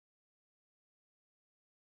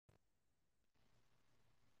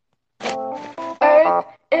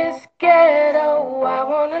It's ghetto, I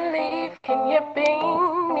wanna leave. Can you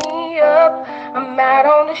beam me up? I'm out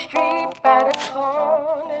on the street by the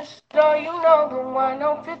corner store. You know the one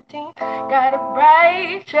on 15. Got a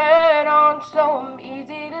bright shirt on, so I'm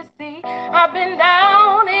easy to see. I've been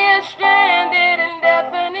down here stranded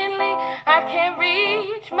indefinitely. I can't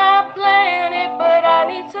reach my planet, but I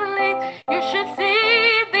need to leave. You should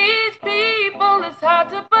see these people. It's hard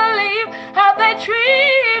to believe how they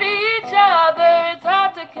treat each other. It's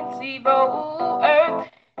hard to conceive. Oh, Earth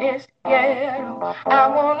is ghetto. I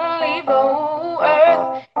wanna leave. Oh,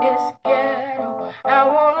 Earth is ghetto. I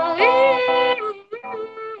wanna leave.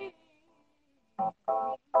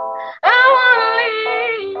 I wanna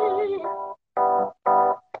leave.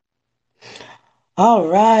 All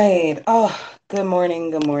right. Oh, good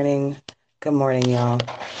morning, good morning, good morning, y'all.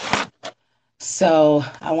 So,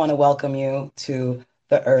 I want to welcome you to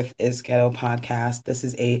the Earth is Ghetto podcast. This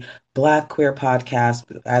is a Black queer podcast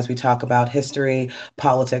as we talk about history,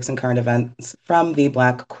 politics, and current events from the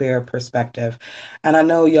Black queer perspective. And I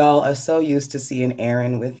know y'all are so used to seeing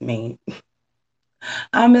Aaron with me.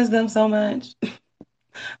 I miss them so much.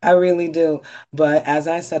 I really do. But as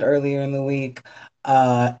I said earlier in the week,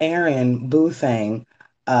 Aaron Boothang,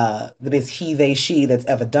 the best he, they, she that's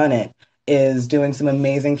ever done it, is doing some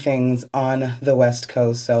amazing things on the West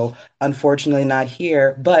Coast. So unfortunately not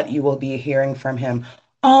here, but you will be hearing from him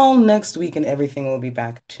all next week and everything will be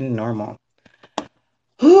back to normal.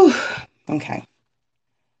 Whew. Okay.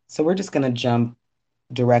 So we're just going to jump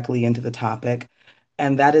directly into the topic.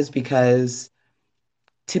 And that is because,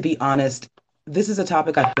 to be honest, this is a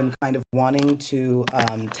topic I've been kind of wanting to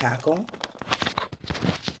tackle.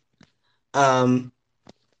 Um,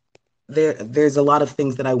 there's a lot of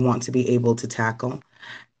things that I want to be able to tackle,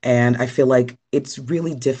 and I feel like it's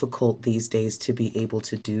really difficult these days to be able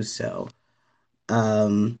to do so.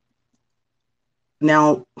 Um,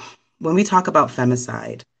 Now, when we talk about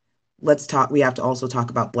femicide, we have to also talk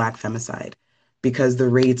about Black femicide because the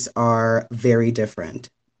rates are very different,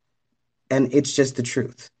 and it's just the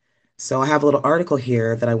truth. So I have a little article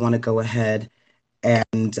here that I want to go ahead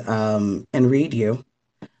and read you.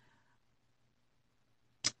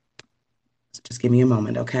 So just give me a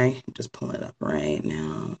moment, okay? Just pulling it up right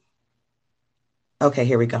now. Okay,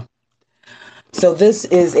 here we go. So this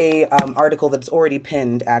is a article that's already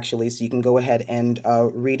pinned, actually, so you can go ahead and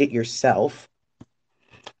read it yourself.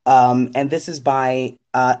 And this is by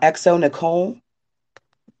Exo Nicole.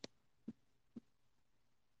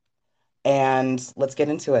 And let's get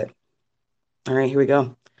into it. All right, here we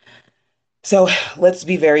go. So let's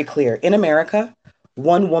be very clear. In America,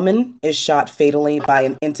 one woman is shot fatally by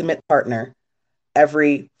an intimate partner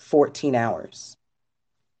every 14 hours.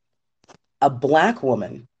 A black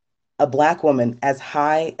woman, a black woman as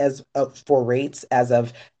high as for rates as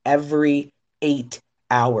of every 8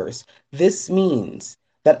 hours. This means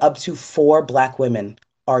that up to 4 black women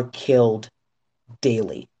are killed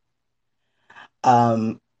daily.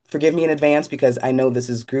 Forgive me in advance because I know this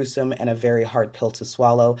is gruesome and a very hard pill to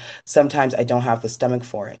swallow. Sometimes I don't have the stomach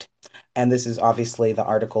for it. And this is obviously the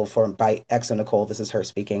article by Exo Nicole. This is her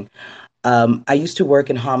speaking. I used to work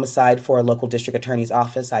in homicide for a local district attorney's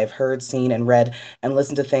office. I've heard, seen, and read and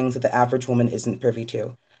listened to things that the average woman isn't privy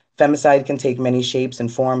to. Femicide can take many shapes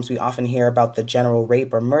and forms. We often hear about the general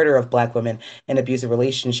rape or murder of Black women in abusive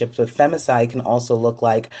relationships, but femicide can also look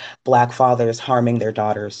like Black fathers harming their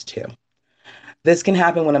daughters too. This can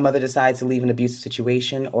happen when a mother decides to leave an abusive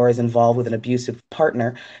situation or is involved with an abusive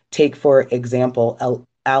partner. Take, for example,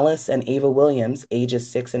 Alice and Ava Williams, ages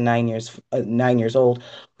 6 and 9 years old,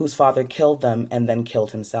 whose father killed them and then killed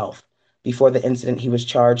himself. Before the incident, he was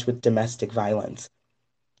charged with domestic violence.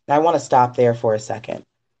 Now, I want to stop there for a second.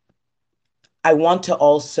 I want to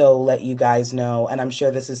also let you guys know, and I'm sure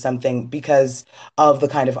this is something because of the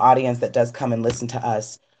kind of audience that does come and listen to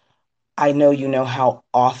us. I know you know how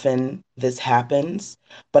often this happens,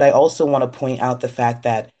 but I also want to point out the fact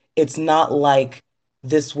that it's not like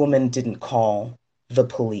this woman didn't call the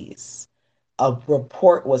police. A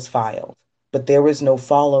report was filed, but there was no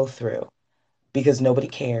follow through because nobody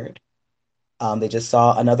cared. They just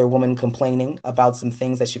saw another woman complaining about some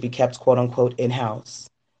things that should be kept, quote unquote, in house.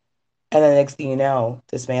 And then the next thing you know,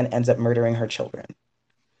 this man ends up murdering her children.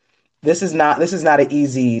 This is not an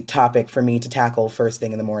easy topic for me to tackle first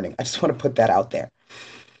thing in the morning. I just want to put that out there.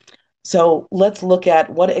 So let's look at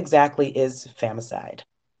what exactly is femicide.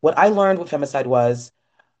 What I learned what femicide was,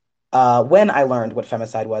 when I learned what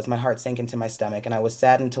femicide was, my heart sank into my stomach, and I was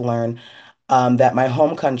saddened to learn that my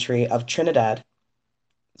home country of Trinidad,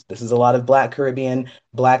 this is a lot of Black Caribbean,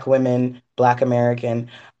 Black women, Black American,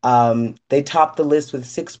 they topped the list with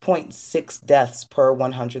 6.6 deaths per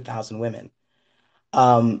 100,000 women.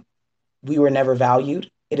 Um, we were never valued.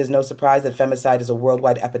 It is no surprise that femicide is a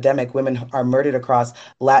worldwide epidemic. Women are murdered across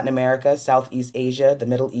Latin America, Southeast Asia, the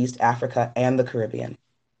Middle East, Africa, and the Caribbean.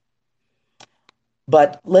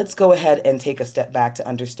 But let's go ahead and take a step back to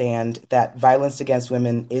understand that violence against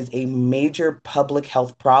women is a major public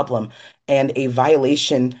health problem and a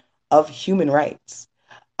violation of human rights.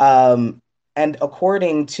 Um, and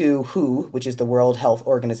according to WHO, which is the World Health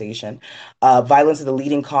Organization, violence is the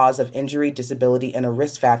leading cause of injury, disability, and a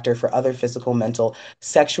risk factor for other physical, mental,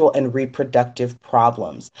 sexual, and reproductive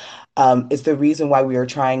problems. It's the reason why we are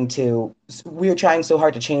trying so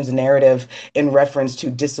hard to change the narrative in reference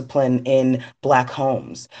to discipline in Black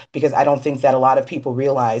homes, because I don't think that a lot of people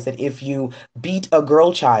realize that if you beat a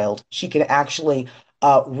girl child, she can actually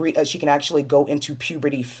go into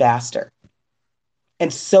puberty faster.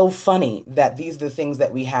 It's so funny that these are the things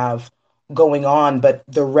that we have going on, but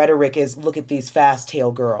the rhetoric is look at these fast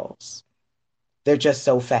tail girls. They're just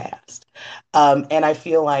so fast. And I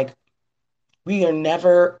feel like we are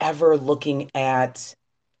never, ever looking at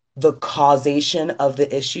the causation of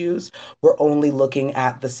the issues. We're only looking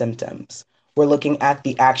at the symptoms. We're looking at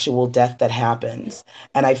the actual death that happens.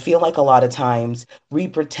 And I feel like a lot of times we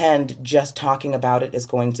pretend just talking about it is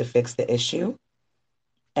going to fix the issue,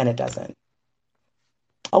 and it doesn't.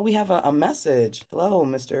 Oh, we have a message. Hello,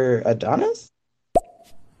 Mr. Adonis.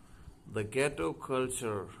 The ghetto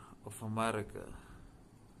culture of America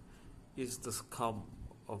is the scum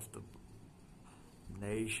of the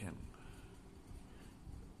nation.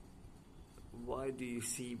 Why do you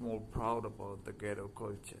seem more proud about the ghetto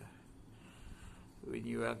culture when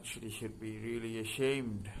you actually should be really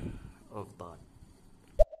ashamed of that?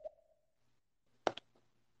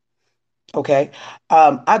 Okay.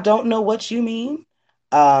 I don't know what you mean.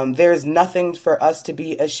 There's nothing for us to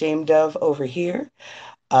be ashamed of over here.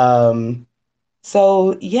 Um,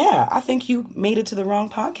 so yeah, I think you made it to the wrong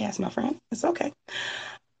podcast, my friend. It's okay.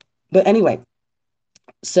 But anyway,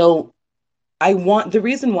 so the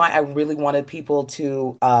reason why I really wanted people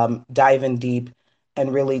to dive in deep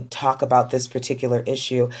and really talk about this particular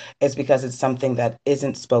issue is because it's something that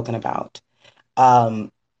isn't spoken about.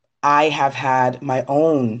 Um, I have had my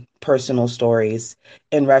own personal stories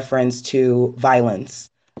in reference to violence.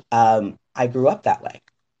 I grew up that way.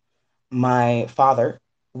 My father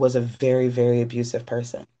was a very, very abusive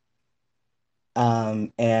person,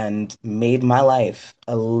 and made my life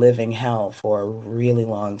a living hell for a really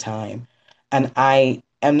long time. And I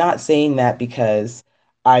am not saying that because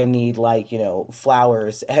I need like,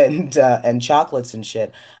 flowers and chocolates and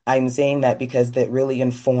shit. I'm saying that because that really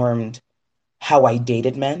informed how I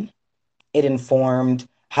dated men. It informed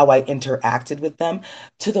how I interacted with them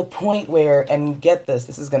to the point where, and get this,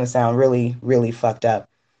 this is going to sound really, really fucked up,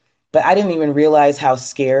 but I didn't even realize how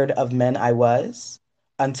scared of men I was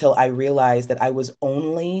until I realized that I was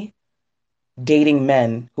only dating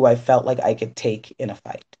men who I felt like I could take in a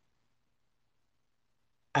fight.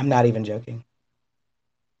 I'm not even joking.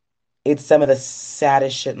 It's some of the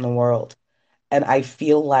saddest shit in the world. And I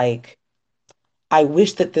feel like I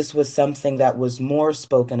wish that this was something that was more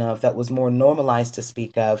spoken of, that was more normalized to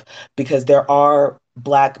speak of, because there are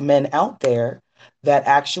Black men out there that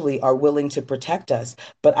actually are willing to protect us.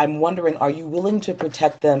 But I'm wondering, are you willing to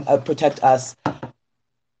protect us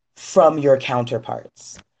from your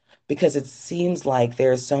counterparts? Because it seems like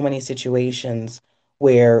there are so many situations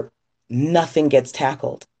where nothing gets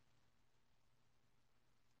tackled.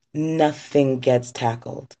 Nothing gets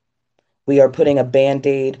tackled. We are putting a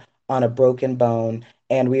band-aid on a broken bone,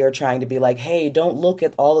 and we are trying to be like, hey, don't look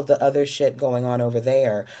at all of the other shit going on over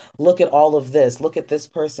there. Look at all of this. Look at this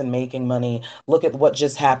person making money. Look at what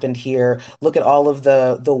just happened here. Look at all of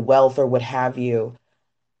the wealth or what have you.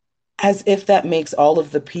 As if that makes all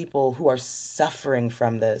of the people who are suffering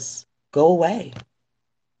from this go away.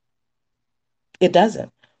 It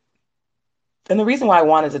doesn't. And the reason why I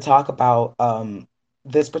wanted to talk about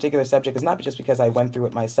this particular subject is not just because I went through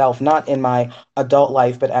it myself, not in my adult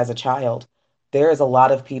life, but as a child. There is a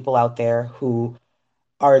lot of people out there who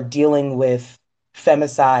are dealing with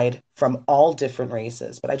femicide from all different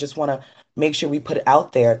races. But I just want to make sure we put it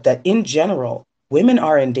out there that in general, women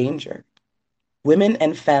are in danger. Women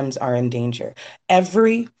and femmes are in danger.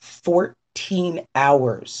 Every 14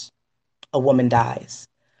 hours, a woman dies.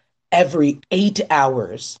 Every 8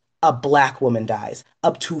 hours, a Black woman dies.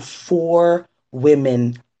 Up to 4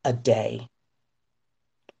 women a day.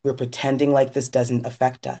 We're pretending like this doesn't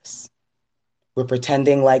affect us. We're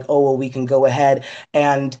pretending like, oh, well, we can go ahead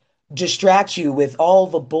and distract you with all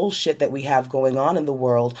the bullshit that we have going on in the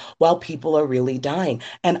world while people are really dying.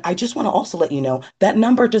 And I just want to also let you know that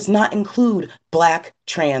number does not include Black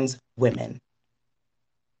trans women.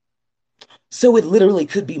 So it literally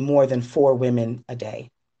could be more than 4 women a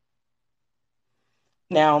day.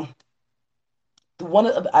 Now,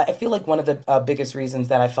 I feel like one of the biggest reasons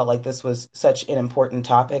that I felt like this was such an important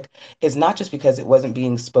topic is not just because it wasn't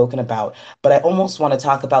being spoken about, but I almost want to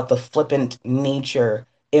talk about the flippant nature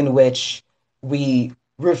in which we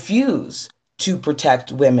refuse to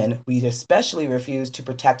protect women. We especially refuse to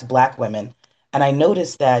protect Black women. And I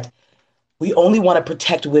noticed that we only want to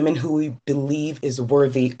protect women who we believe is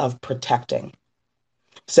worthy of protecting.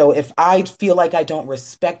 So if I feel like I don't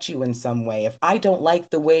respect you in some way, if I don't like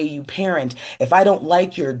the way you parent, if I don't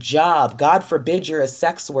like your job, God forbid you're a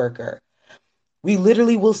sex worker, we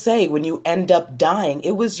literally will say when you end up dying,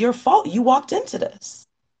 it was your fault. You walked into this.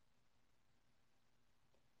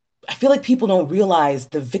 I feel like people don't realize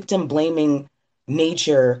the victim blaming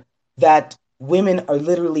nature that women are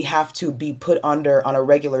literally have to be put under on a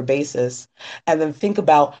regular basis. And then think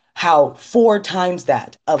about how 4 times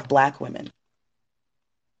that of Black women.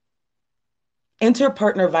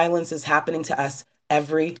 Interpartner violence is happening to us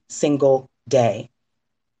every single day.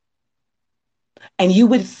 And you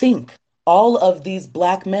would think all of these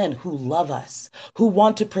Black men who love us, who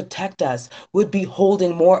want to protect us, would be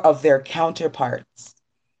holding more of their counterparts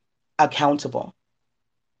accountable.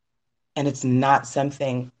 And it's not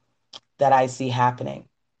something that I see happening.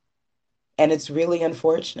 And it's really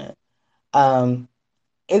unfortunate. Um,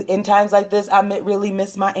 in times like this, I really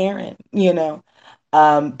miss my Aaron,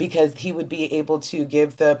 because he would be able to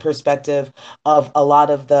give the perspective of a lot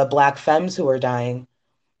of the Black femmes who are dying.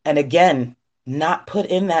 And again, not put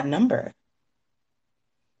in that number.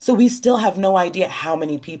 So we still have no idea how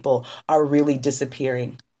many people are really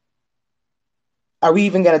disappearing. Are we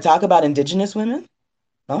even going to talk about Indigenous women?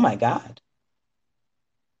 Oh my God.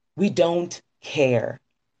 We don't care.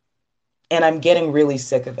 And I'm getting really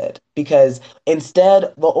sick of it because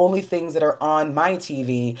instead, the only things that are on my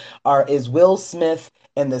TV is Will Smith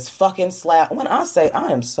and this fucking slap. When I say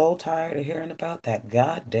I am so tired of hearing about that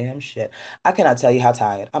goddamn shit, I cannot tell you how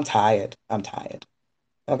tired. I'm tired. I'm tired.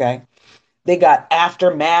 Okay. They got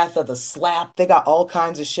aftermath of the slap. They got all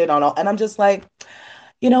kinds of shit on all. And I'm just like,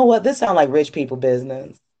 you know what? This sounds like rich people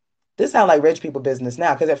business. This sounds like rich people business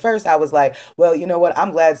now. Because at first I was like, well, you know what?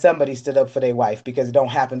 I'm glad somebody stood up for their wife because it don't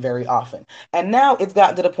happen very often. And now it's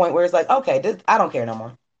gotten to the point where it's like, okay, I don't care no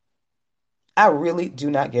more. I really do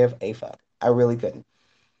not give a fuck. I really couldn't.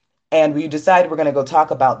 And we decided we're going to go talk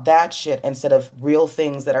about that shit instead of real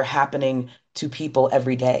things that are happening to people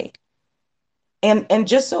every day. And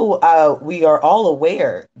just so we are all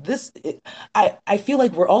aware, I feel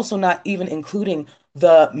like we're also not even including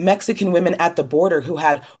the Mexican women at the border who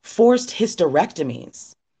had forced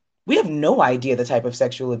hysterectomies. We have no idea the type of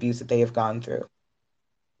sexual abuse that they have gone through.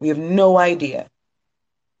 We have no idea.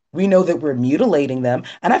 We know that we're mutilating them.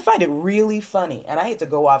 And I find it really funny, and I hate to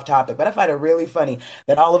go off topic, but I find it really funny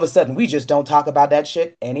that all of a sudden we just don't talk about that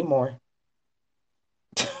shit anymore.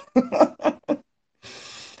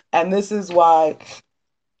 And this is why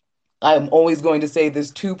I'm always going to say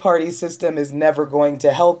this two-party system is never going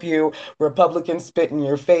to help you. Republicans spit in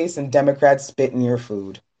your face and Democrats spit in your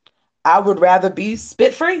food. I would rather be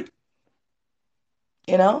spit free,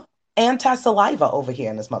 you know? Anti-saliva over here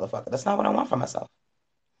in this motherfucker. That's not what I want for myself.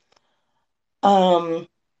 Um,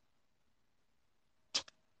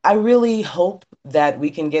 I really hope that we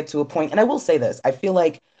can get to a point, and I will say this, I feel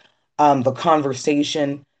like the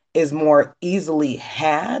conversation is more easily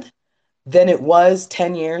had than it was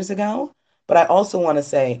 10 years ago. But I also want to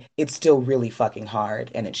say it's still really fucking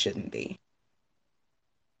hard and it shouldn't be.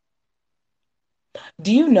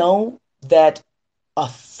 Do you know that a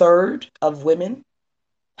third of women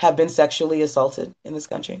have been sexually assaulted in this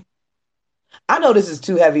country? I know this is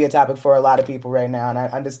too heavy a topic for a lot of people right now, and I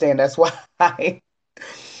understand that's why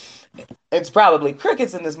it's probably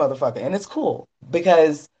crickets in this motherfucker. And it's cool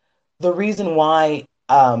because the reason why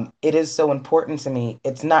it is so important to me,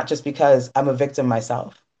 it's not just because I'm a victim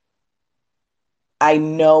myself. I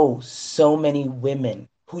know so many women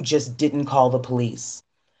who just didn't call the police,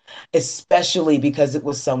 especially because it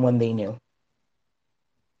was someone they knew.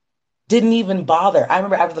 Didn't even bother. I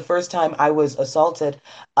remember after the first time I was assaulted,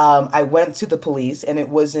 I went to the police, and it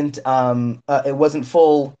wasn't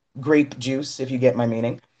full grape juice, if you get my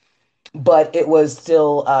meaning, but it was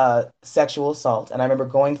still sexual assault. And I remember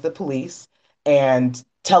going to the police and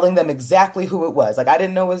telling them exactly who it was. Like, I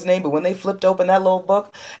didn't know his name, but when they flipped open that little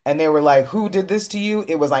book and they were like, "Who did this to you?"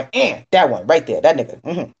 It was like, that one right there, that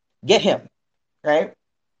nigga. Get him, right?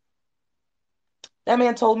 That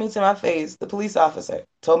man told me to my face, the police officer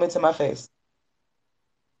told me to my face,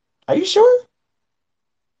 "Are you sure?"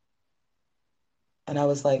 And I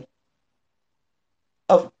was like,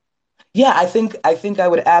 "Oh." Yeah, I think I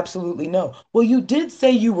would absolutely know. Well, you did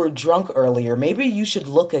say you were drunk earlier. Maybe you should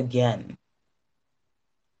look again.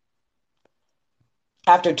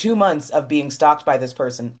 After 2 months of being stalked by this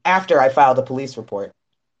person, after I filed a police report,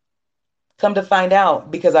 come to find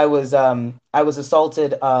out because I was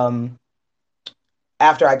assaulted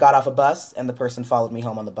after I got off a bus and the person followed me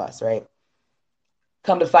home on the bus, right?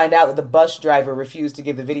 Come to find out that the bus driver refused to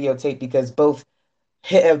give the videotape because both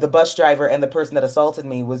the bus driver and the person that assaulted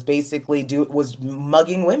me was basically was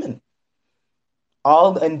mugging women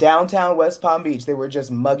all in downtown West Palm Beach. They were just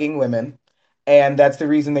mugging women. And that's the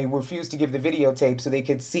reason they refused to give the videotape so they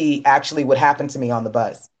could see actually what happened to me on the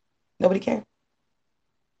bus. Nobody cared.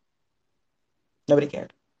 Nobody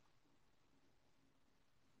cared.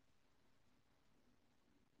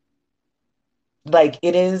 Like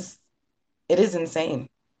it is insane.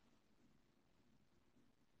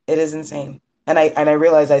 It is insane. And I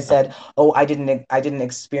realized I said, "Oh, I didn't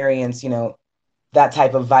experience, that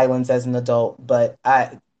type of violence as an adult, but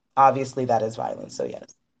I obviously that is violence. So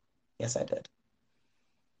yes. Yes, I did.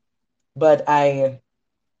 But I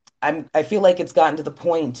feel like it's gotten to the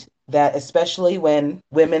point that especially when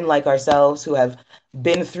women like ourselves who have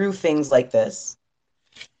been through things like this,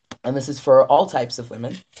 and this is for all types of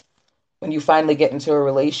women, when you finally get into a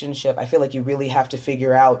relationship, I feel like you really have to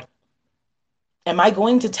figure out, am I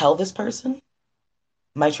going to tell this person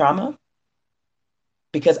my trauma?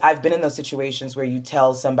 Because I've been in those situations where you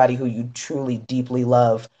tell somebody who you truly deeply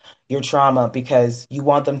love your trauma because you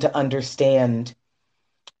want them to understand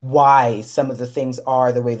why some of the things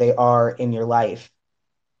are the way they are in your life.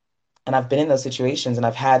 And I've been in those situations and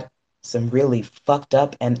I've had some really fucked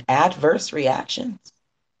up and adverse reactions.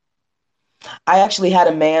 I actually had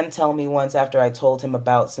a man tell me once after I told him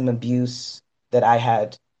about some abuse that I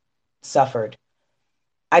had suffered.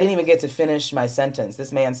 I didn't even get to finish my sentence.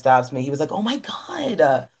 This man stops me. He was like, "Oh my God,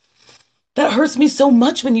 that hurts me so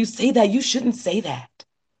much when you say that. You shouldn't say that."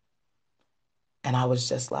 And I was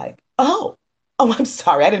just like, "Oh, I'm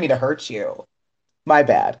sorry. I didn't mean to hurt you. My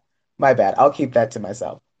bad. My bad. I'll keep that to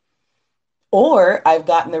myself." Or I've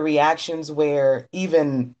gotten the reactions where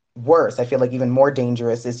even worse, I feel like even more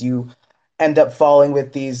dangerous is you end up falling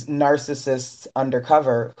with these narcissists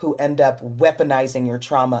undercover who end up weaponizing your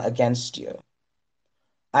trauma against you.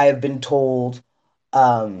 I have been told,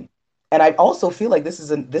 um, and I also feel like this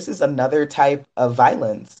is another type of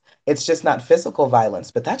violence. It's just not physical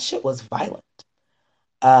violence, but that shit was violent.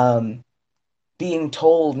 Um, Being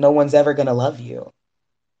told no one's ever gonna love you.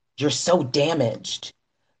 You're so damaged.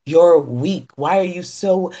 You're weak. Why are you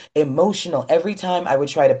so emotional? Every time I would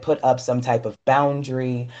try to put up some type of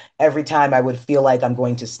boundary, every time I would feel like I'm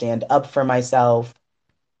going to stand up for myself,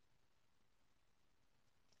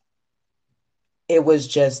 it was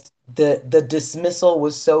just the dismissal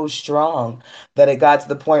was so strong that it got to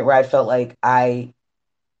the point where I felt like I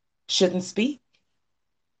shouldn't speak,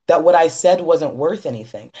 that what I said wasn't worth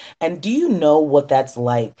anything. And do you know what that's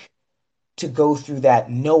like to go through that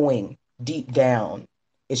knowing deep down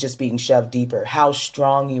it's just being shoved deeper, how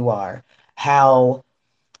strong you are, how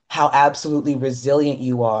absolutely resilient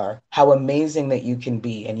you are, how amazing that you can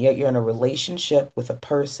be, and yet you're in a relationship with a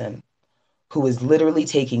person who is literally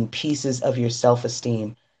taking pieces of your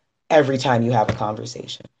self-esteem every time you have a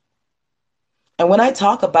conversation. And when I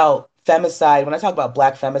talk about femicide, when I talk about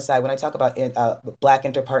black femicide, when I talk about black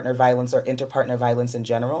interpartner violence or interpartner violence in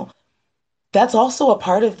general, that's also a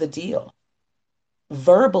part of the deal.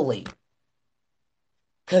 Verbally,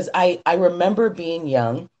 because I remember being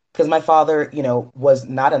young because my father, was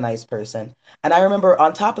not a nice person. And I remember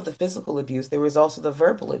on top of the physical abuse, there was also the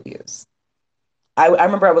verbal abuse. I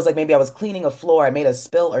remember I was like, maybe I was cleaning a floor, I made a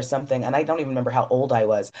spill or something, and I don't even remember how old I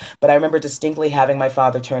was. But I remember distinctly having my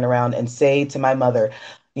father turn around and say to my mother,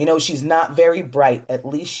 she's not very bright. At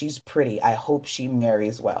least she's pretty. I hope she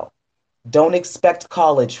marries well. Don't expect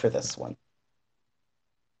college for this one.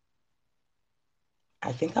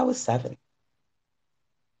 I think I was 7.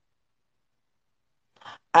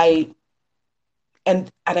 I and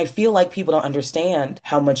I feel like people don't understand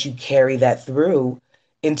how much you carry that through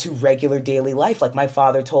into regular daily life. Like my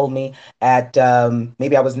father told me at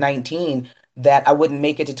maybe I was 19 that I wouldn't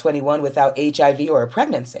make it to 21 without HIV or a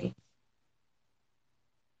pregnancy.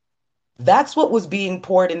 That's what was being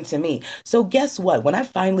poured into me. So guess what? When I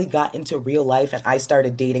finally got into real life and I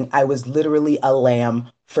started dating, I was literally a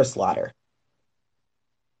lamb for slaughter.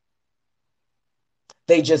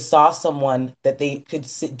 They just saw someone that they could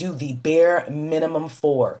do the bare minimum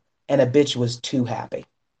for, and a bitch was too happy.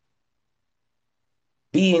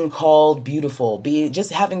 Being called beautiful, being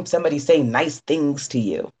just having somebody say nice things to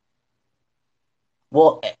you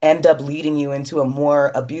will end up leading you into a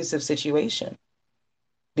more abusive situation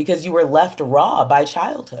because you were left raw by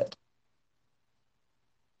childhood.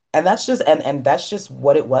 And that's just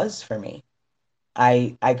what it was for me.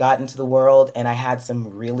 I got into the world and I had some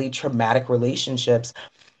really traumatic relationships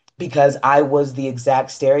because I was the exact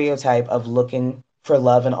stereotype of looking for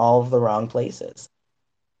love in all of the wrong places.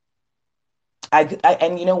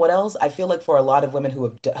 And you know what else? I feel like for a lot of women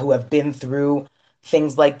who have been through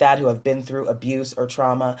things like that, who have been through abuse or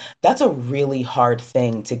trauma, that's a really hard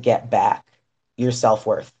thing to get back, your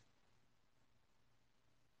self-worth.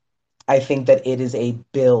 I think that it is a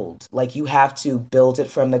build. Like you have to build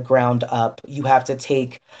it from the ground up. You have to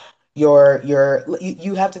take you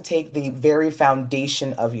have to take the very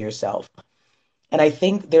foundation of yourself. And I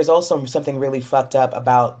think there's also something really fucked up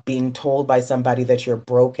about being told by somebody that you're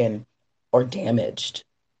broken or damaged.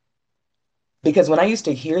 Because when I used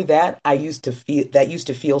to hear that, I used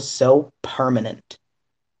to feel so permanent.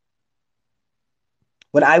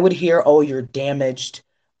 When I would hear, "Oh, you're damaged,"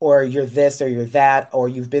 or "you're this," or "you're that," or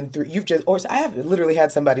you've just," or I have literally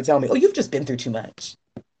had somebody tell me, "Oh, you've just been through too much."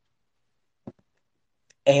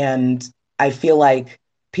 And I feel like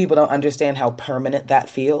people don't understand how permanent that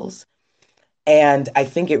feels. And I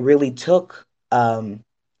think it really took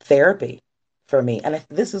therapy for me. And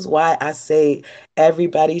this is why I say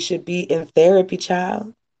everybody should be in therapy,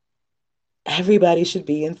 child. Everybody should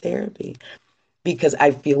be in therapy because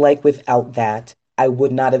I feel like without that, I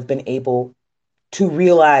would not have been able to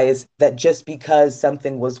realize that just because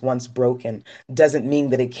something was once broken doesn't mean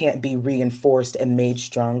that it can't be reinforced and made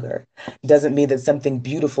stronger. Doesn't mean that something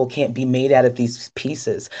beautiful can't be made out of these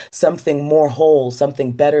pieces, something more whole,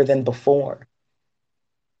 something better than before.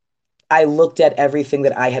 I looked at everything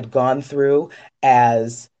that I had gone through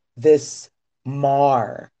as this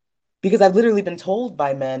mar. Because I've literally been told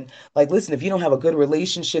by men, like, listen, if you don't have a good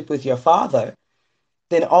relationship with your father,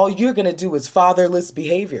 then all you're going to do is fatherless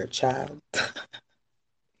behavior, child.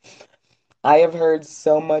 I have heard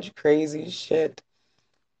so much crazy shit.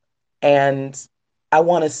 And I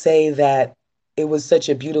want to say that it was such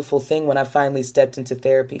a beautiful thing when I finally stepped into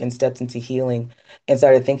therapy and stepped into healing and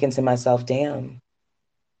started thinking to myself, damn,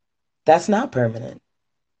 that's not permanent.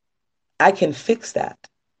 I can fix that.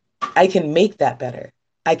 I can make that better.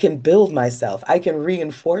 I can build myself. I can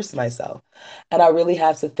reinforce myself. And I really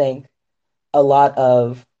have to thank a lot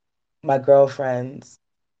of my girlfriends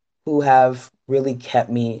who have really kept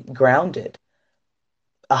me grounded.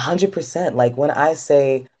 100%. Like when I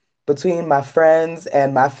say between my friends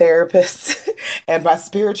and my therapist and my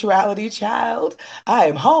spirituality child, I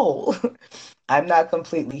am whole. I'm not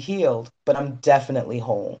completely healed, but I'm definitely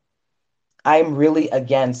whole. I'm really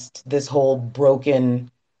against this whole broken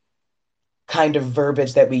kind of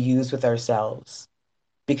verbiage that we use with ourselves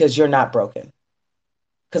because you're not broken.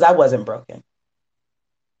 Because I wasn't broken.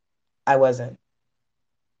 I wasn't.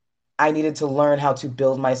 I needed to learn how to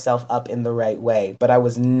build myself up in the right way, but I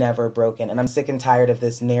was never broken. And I'm sick and tired of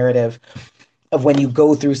this narrative of when you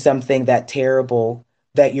go through something that terrible,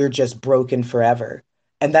 that you're just broken forever.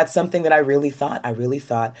 And that's something that I really thought. I really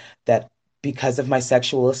thought that because of my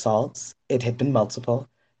sexual assaults, it had been multiple,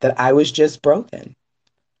 that I was just broken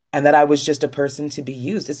and that I was just a person to be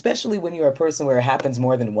used, especially when you're a person where it happens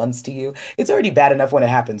more than once to you. It's already bad enough when it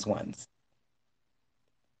happens once.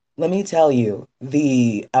 Let me tell you,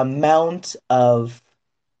 the amount of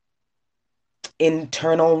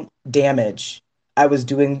internal damage I was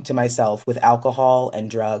doing to myself with alcohol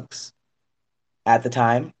and drugs at the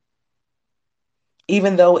time,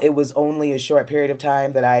 even though it was only a short period of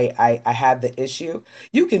time that I had the issue,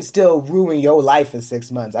 you can still ruin your life in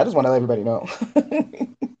 6 months. I just want to let everybody know.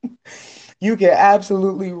 You can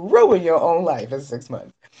absolutely ruin your own life in 6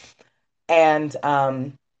 months. And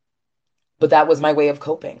but that was my way of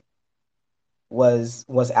coping. Was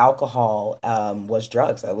alcohol, was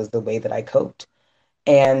drugs. That was the way that I coped.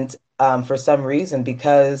 And for some reason,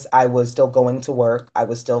 because I was still going to work, I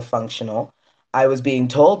was still functional. I was being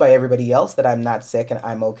told by everybody else that I'm not sick and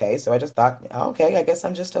I'm okay. So I just thought, "Oh, okay, I guess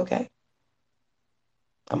I'm just okay.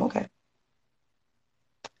 I'm okay."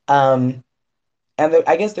 Um, and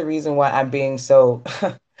I guess the reason why I'm being so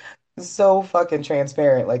so fucking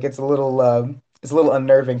transparent, like it's a little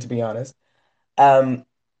unnerving to be honest. Um,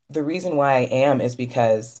 the reason why I am is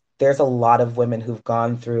because there's a lot of women who've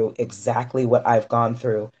gone through exactly what I've gone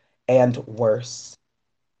through and worse.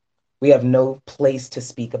 We have no place to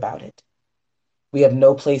speak about it. We have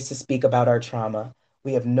no place to speak about our trauma.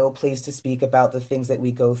 We have no place to speak about the things that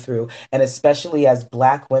we go through. And especially as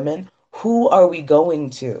Black women, who are we going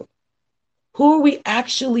to? Who are we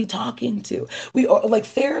actually talking to? We are like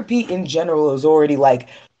therapy in general is already like,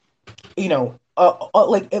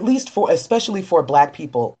 like at least for, especially for Black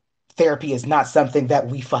people, therapy is not something that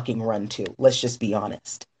we fucking run to. Let's just be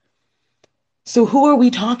honest. So who are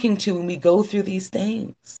we talking to when we go through these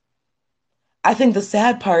things? I think the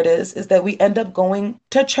sad part is that we end up going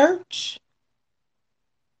to church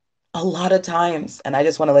a lot of times. And I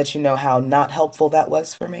just want to let you know how not helpful that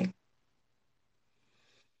was for me.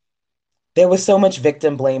 There was so much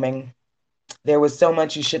victim blaming. There was so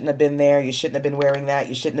much you shouldn't have been there. You shouldn't have been wearing that.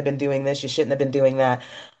 You shouldn't have been doing this. You shouldn't have been doing that.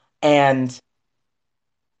 And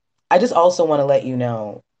I just also want to let you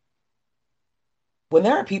know when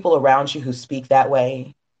there are people around you who speak that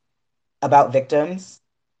way about victims,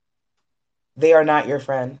 they are not your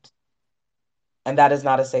friend. And that is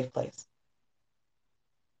not a safe place.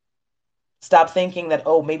 Stop thinking that,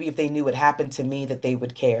 oh, maybe if they knew what happened to me, that they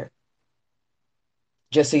would care.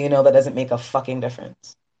 Just so you know, that doesn't make a fucking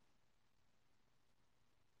difference.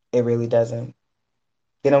 It really doesn't.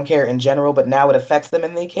 They don't care in general, but now it affects them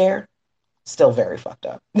and they care. Still very fucked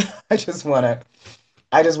up. I just wanna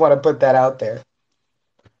I just wanna put that out there.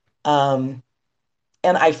 Um,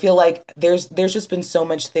 and I feel like there's just been so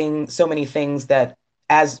many things that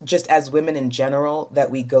as women in general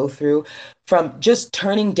that we go through, from just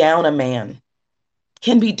turning down a man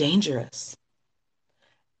can be dangerous.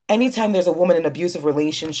 Anytime there's a woman in an abusive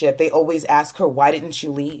relationship, they always ask her, why didn't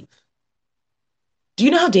you leave? Do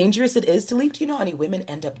you know how dangerous it is to leave? Do you know how many women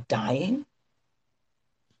end up dying?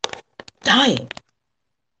 Dying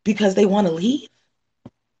because they want to leave?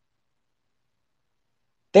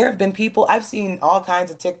 There have been people, I've seen all kinds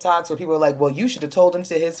of TikToks where people are like, well, you should have told him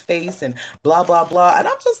to his face and blah, blah, blah. And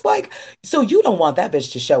I'm just like, so you don't want that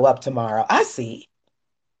bitch to show up tomorrow. I see.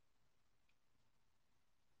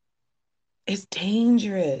 It's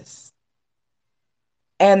dangerous.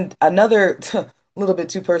 And another little bit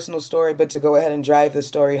too personal story, but to go ahead and drive the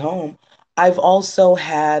story home, I've also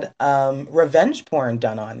had revenge porn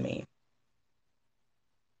done on me.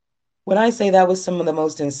 When I say that was some of the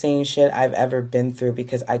most insane shit I've ever been through,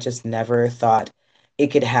 because I just never thought it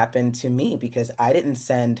could happen to me, because I didn't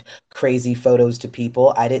send crazy photos to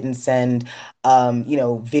people. I didn't send,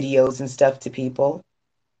 videos and stuff to people.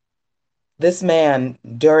 This man,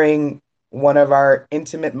 during one of our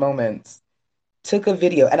intimate moments, took a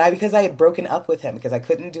video, and because I had broken up with him because I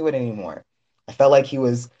couldn't do it anymore. I felt like he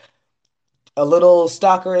was a little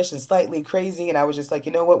stalkerish and slightly crazy, and I was just like,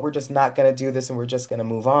 you know what? We're just not going to do this, and we're just going to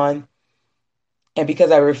move on. And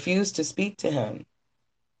because I refused to speak to him,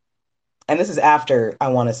 and this is after, I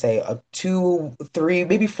want to say, a two, three,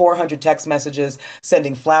 maybe 400 text messages,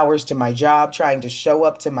 sending flowers to my job, trying to show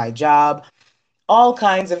up to my job, all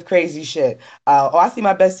kinds of crazy shit. Oh, I see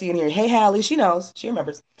my bestie in here. Hey, Hallie, she knows, she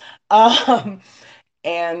remembers. Um,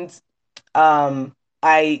 and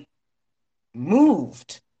I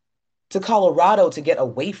moved to Colorado to get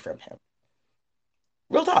away from him.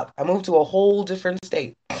 Real talk. I moved to a whole different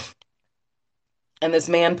state. And this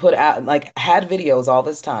man put out, like, had videos all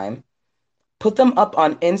this time, put them up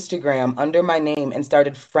on Instagram under my name, and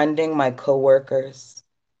started friending my coworkers.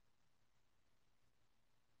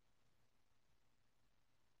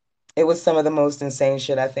 It was some of the most insane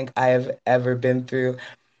shit I think I have ever been through.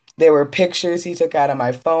 There were pictures he took out of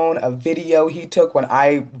my phone, a video he took when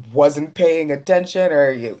I wasn't paying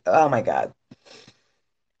attention, oh my God.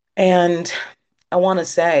 And I want to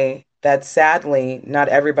say that sadly, not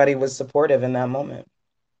everybody was supportive in that moment.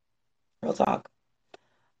 Real talk.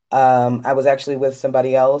 I was actually with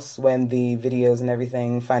somebody else when the videos and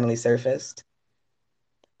everything finally surfaced.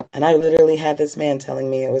 And I literally had this man telling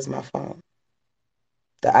me it was my fault,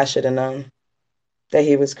 that I should have known, that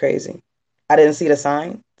he was crazy. I didn't see the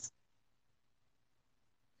sign.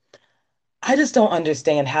 I just don't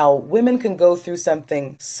understand how women can go through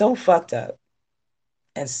something so fucked up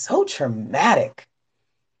and so traumatic,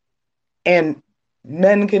 and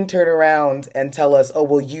men can turn around and tell us, oh,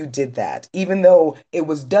 well, you did that. Even though it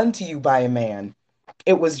was done to you by a man,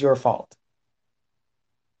 it was your fault.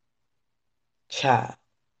 Child,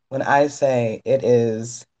 when I say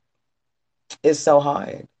it's so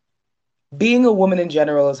hard. Being a woman in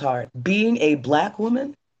general is hard. Being a Black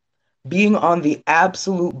woman, being on the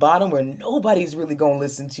absolute bottom where nobody's really going to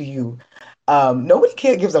listen to you. Nobody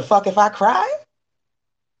gives a fuck if I cry.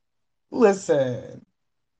 Listen,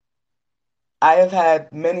 I have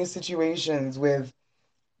had many situations with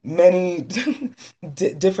many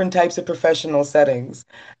different types of professional settings.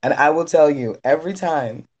 And I will tell you, every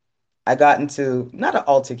time I got into, not an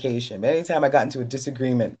altercation, but anytime I got into a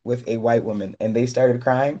disagreement with a white woman and they started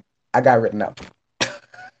crying, I got written up.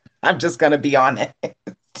 I'm just going to be honest.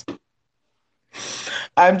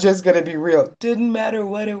 I'm just going to be real. Didn't matter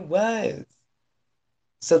what it was.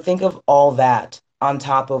 So think of all that on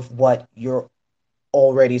top of what you're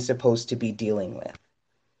already supposed to be dealing with.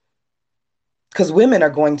 Because women are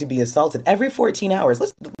going to be assaulted every 14 hours.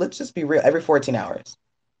 Let's just be real. Every 14 hours,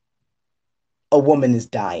 a woman is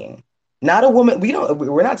dying. Not a woman.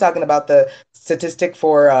 We're not talking about the statistic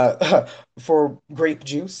for for grape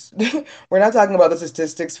juice. We're not talking about the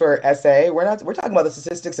statistics for SA. We're talking about the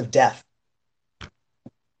statistics of death.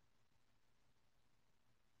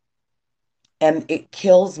 And it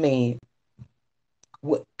kills me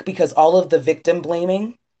because all of the victim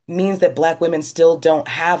blaming means that Black women still don't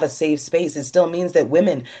have a safe space. It still means that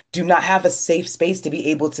women do not have a safe space to be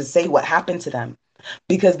able to say what happened to them,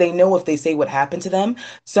 because they know if they say what happened to them,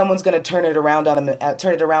 someone's going to turn it around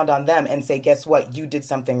on them and say, guess what? You did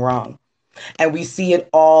something wrong. And we see it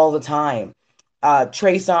all the time.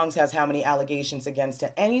 Trey Songz has how many allegations against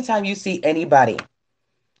him? Anytime you see anybody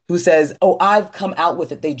who says, oh, I've come out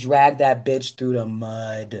with it, they drag that bitch through the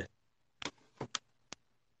mud.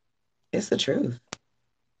 It's the truth.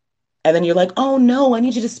 And then you're like, oh no, I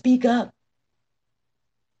need you to speak up.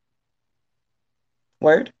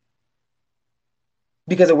 Word?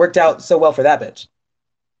 Because it worked out so well for that bitch.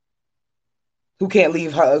 Who can't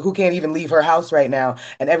even leave her house right now.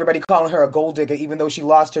 And everybody calling her a gold digger, even though she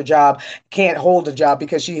lost her job, can't hold a job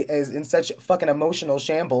because she is in such fucking emotional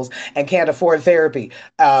shambles and can't afford therapy.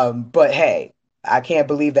 But hey, I can't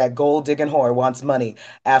believe that gold digging whore wants money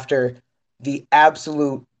after the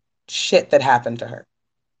absolute shit that happened to her.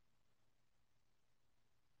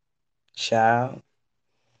 Child,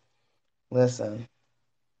 listen.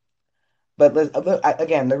 But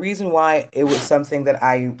again, the reason why it was something that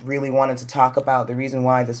I really wanted to talk about, the reason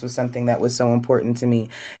why this was something that was so important to me,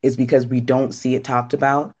 is because we don't see it talked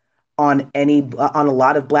about on a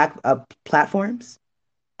lot of Black platforms.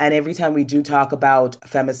 And every time we do talk about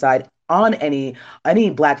femicide on any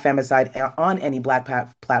Black femicide on any Black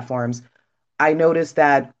platforms, I notice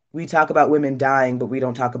that we talk about women dying, but we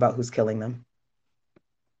don't talk about who's killing them.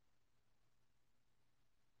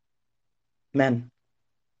 Men,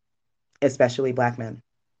 especially Black men,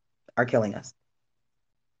 are killing us.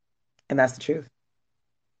 And that's the truth.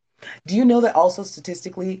 Do you know that also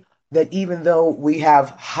statistically, that even though we have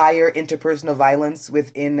higher interpersonal violence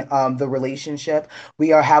within the relationship,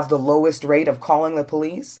 have the lowest rate of calling the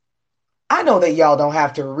police? I know that y'all don't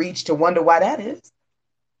have to reach to wonder why that is.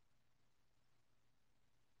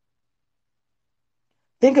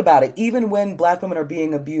 Think about it. Even when Black women are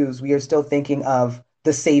being abused, we are still thinking of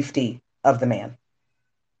the safety of the man.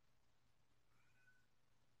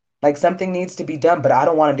 Like, something needs to be done, but I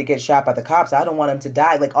don't want him to get shot by the cops. I don't want him to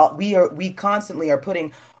die. Like, we constantly are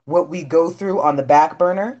putting what we go through on the back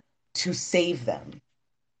burner to save them.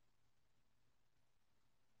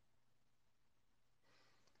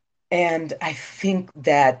 And I think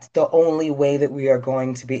that the only way that we are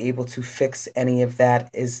going to be able to fix any of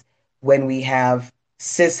that is when we have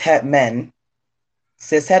cishet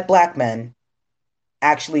Black men,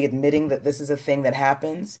 actually admitting that this is a thing that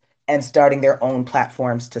happens and starting their own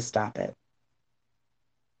platforms to stop it.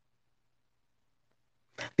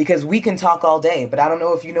 Because we can talk all day, but I don't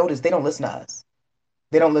know if you noticed, they don't listen to us.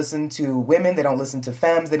 They don't listen to women. They don't listen to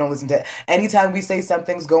femmes. They don't listen to anytime we say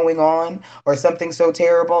something's going on or something so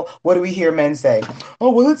terrible. What do we hear men say? Oh,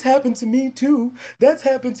 well, it's happened to me too. That's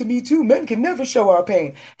happened to me too. Men can never show our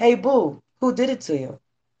pain. Hey, boo, who did it to you?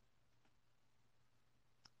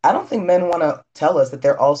 I don't think men want to tell us that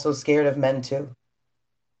they're also scared of men too.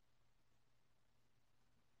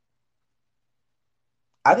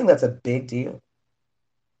 I think that's a big deal.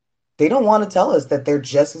 They don't want to tell us that they're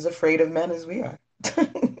just as afraid of men as we are.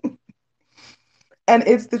 And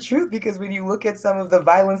it's the truth, because when you look at some of the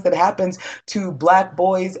violence that happens to Black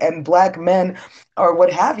boys and Black men or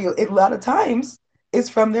what have you, a lot of times is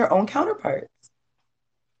from their own counterparts.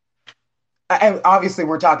 And obviously,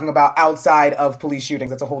 we're talking about outside of police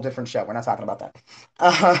shootings. That's a whole different show. We're not talking about that.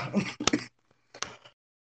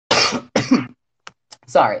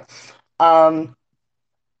 Sorry. Um,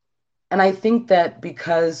 and I think that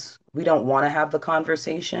because we don't want to have the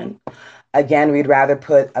conversation, again, we'd rather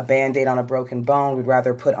put a band-aid on a broken bone. We'd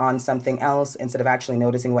rather put on something else instead of actually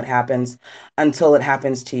noticing what happens until it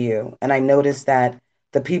happens to you. And I noticed that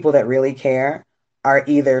the people that really care are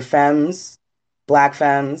either femmes, Black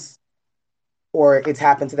femmes, or it's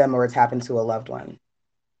happened to them or it's happened to a loved one.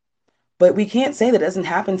 But we can't say that it doesn't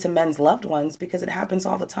happen to men's loved ones, because it happens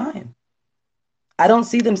all the time. I don't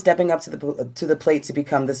see them stepping up to the plate to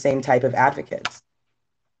become the same type of advocates.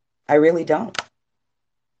 I really don't.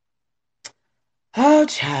 Oh,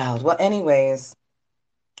 child. Well, anyways,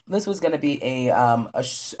 this was going to be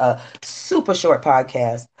a super short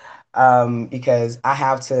podcast, because I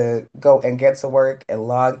have to go and get to work and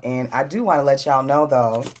log in. I do want to let y'all know,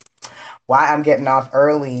 though, why I'm getting off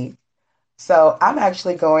early So I'm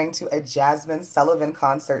actually going to a Jasmine Sullivan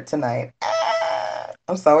concert tonight.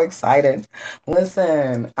 I'm so excited.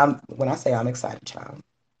 Listen, when I say I'm excited, child,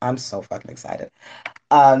 I'm so fucking excited.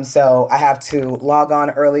 So I have to log on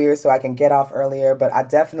earlier so I can get off earlier, but I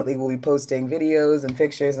definitely will be posting videos and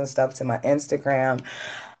pictures and stuff to my Instagram.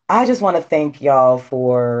 I just want to thank y'all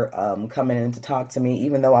for coming in to talk to me,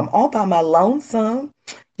 even though I'm all by my lonesome.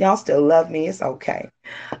 Y'all still love me. It's okay.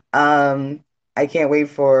 I can't wait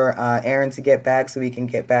for Aaron to get back so we can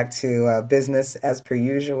get back to business as per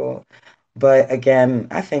usual. But again,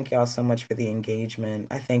 I thank y'all so much for the engagement.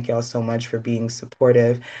 I thank y'all so much for being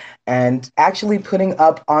supportive and actually putting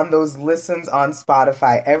up on those listens on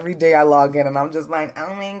Spotify. Every day I log in and I'm just like,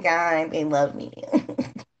 oh my God, they love me.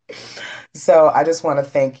 So I just want to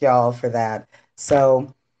thank y'all for that.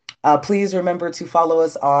 So please remember to follow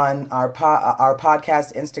us on our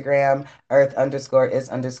podcast Instagram, Earth underscore is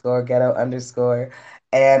underscore ghetto underscore.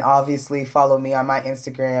 And obviously follow me on my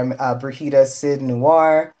Instagram, Brahita Sid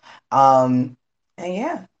Noir. And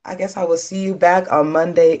yeah, I guess I will see you back on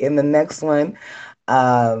Monday in the next one.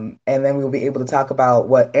 And then we'll be able to talk about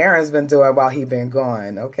what Aaron's been doing while he's been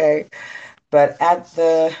gone, okay? But at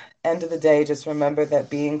the end of the day, just remember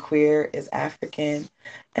that being queer is African.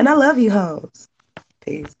 And I love you hoes.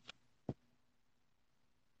 Peace.